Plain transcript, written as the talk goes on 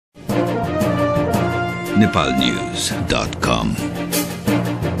nepalnews.com.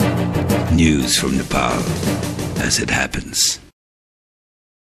 News from Nepal as it happens.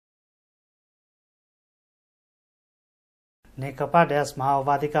 नेकपा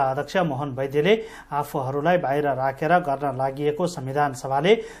माओवादीका अध्यक्ष मोहन बैद्यले आफूहरूलाई बाहिर राखेर गर्न लागिएको संविधान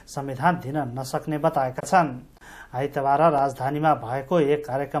सभाले संविधान दिन नसक्ने बताएका छन्। आइतबार राजधानीमा भएको एक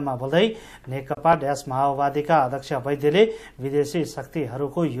कार्यक्रममा बोल्दै नेकपा माओवादीका अध्यक्ष बैद्यले विदेशी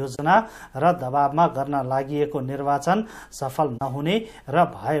शक्तिहरूको योजना र दबावमा गर्न लागिएको निर्वाचन सफल नहुने र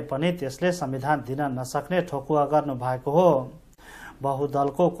भए पनि त्यसले संविधान दिन नसक्ने ठोकुवा गर्नु भएको हो।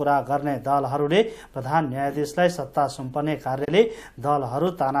 बहुदलको कुरा गर्ने दलहरूले प्रधान न्यायाधीशलाई सत्ता सुम्पने कार्यले दलहरू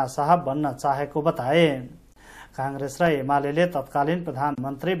तानाशाह बन्न चाहेको बताए। कांग्रेस र एमाले तत्कालीन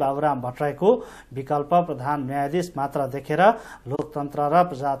प्रधानमन्त्री बाबुराम भट्टराईको विकल्प प्रधान न्यायाधीश मात्र देखेर लोकतन्त्र र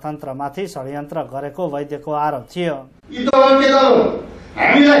प्रजातन्त्रमाथि षड्यन्त्र गरेको वैद्यको आरोप थियो।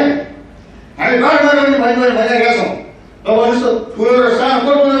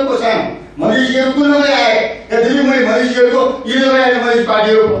 मधेसीहरू कुनलाई आए यद्यपि मैले मधेसीहरूको इन्डियालाई मधेसी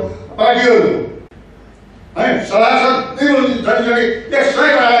पार्टीहरू है सभासद झन्डै 100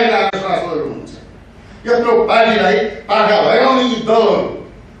 सभासदहरू हुन्छ। यत्रो पार्टीलाई पाखा लगाउने यी दलहरू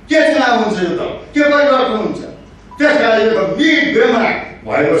के चुनाव हुन्छ, यो दल के परिवर्तन हुन्छ, त्यसकारण यो मिड बेमा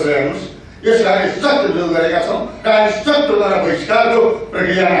भएको छ। हेर्नुहोस्, यसलाई सख्त विरोध गरेका छौँ र हामी सख्त गरेर बहिष्कारको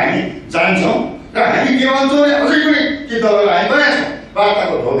प्रक्रियामा हामी जान्छौँ र हामी के भन्छौँ भने अझै पनि ती दलहरूलाई हामी बनाएका छौँ।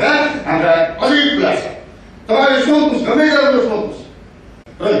 वार्ताको ढोका हाम्रा अझै खुला छ। तपाईँले सोध्नुहोस्, गमै जरुरी सोध्नुहोस्।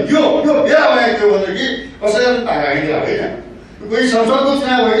 र यो बेला भएको थियो भनेदेखि कसैले पाखा हिँडेर होइन, कोही संसदको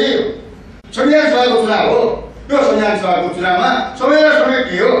चुनाव होइन, यो संविधान सभाको चुनाव हो। यो संविधान सभाको चुनावमा सबैलाई समय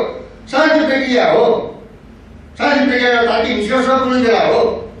के हो, शान्ति प्रक्रिया हो। शान्ति प्रक्रिया ताकि निष्कर्ष पुग्ने बेला हो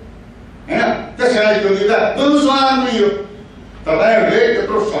होइन। त्यस कारण त्यो दिँदा द्वन्द्व समाधान पनि हो। तपाईँहरूले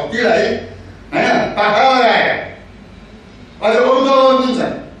त्यत्रो शक्तिलाई होइन पाखा लगाएर अझ अरू दलहरू पनि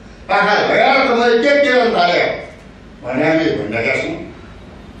छन्, पाखा लगाएर तपाईँले के गर्न थाल्यो भनेर हामीले भनिरहेका छौँ।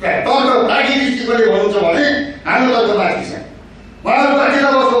 तर्क पार्टी दृष्टिकोणले भन्नुहुन्छ भने हाम्रो तर्क माथि छ, उहाँहरू बाध्यता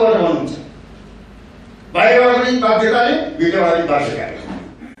बस्नु पर्छ भन्नुहुन्छ। बाहिरबाट पनि बाध्यताले, भित्रबाट पनि बाध्यताले।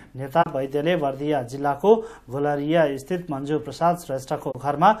 नेता वैद्यले बर्दिया जिल्लाको गोलरिया स्थित मञ्जु प्रसाद श्रेष्ठको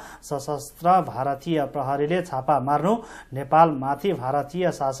घरमा सशस्त्र भारतीय प्रहरीले छापा मार्नु नेपालमाथि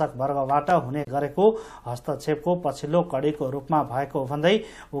भारतीय शासक वर्गबाट हुने गरेको हस्तक्षेपको पछिल्लो कड़ीको रूपमा भएको भन्दै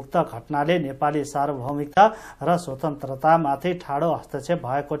उक्त घटनाले नेपाली सार्वभौमिकता र स्वतन्त्रतामाथि ठाडो हस्तक्षेप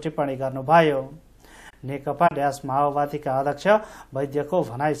भएको टिप्पणी गर्नुभयो। नेकपा माओवादीका अध्यक्ष वैद्यको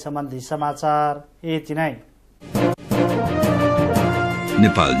भनाई सम्बन्धी समाचार यति नै।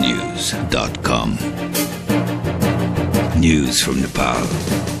 nepalnews.com. News from Nepal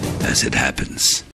as it happens.